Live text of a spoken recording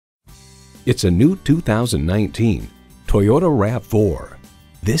It's a new 2019 Toyota RAV4.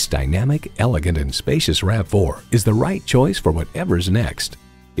 This dynamic, elegant, and spacious RAV4 is the right choice for whatever's next.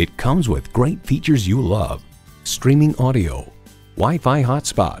 It comes with great features you love: streaming audio, Wi-Fi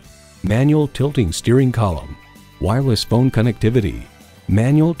hotspot, manual tilting steering column, wireless phone connectivity,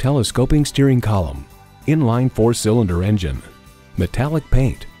 manual telescoping steering column, inline 4-cylinder engine, metallic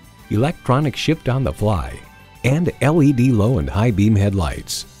paint, electronic shift on the fly, and LED low and high beam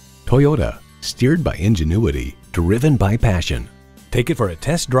headlights. Toyota, steered by ingenuity, driven by passion. Take it for a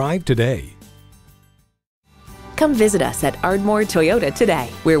test drive today. Come visit us at Ardmore Toyota today,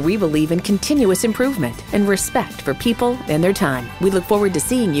 where we believe in continuous improvement and respect for people and their time. We look forward to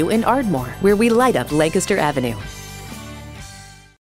seeing you in Ardmore, where we light up Lancaster Avenue.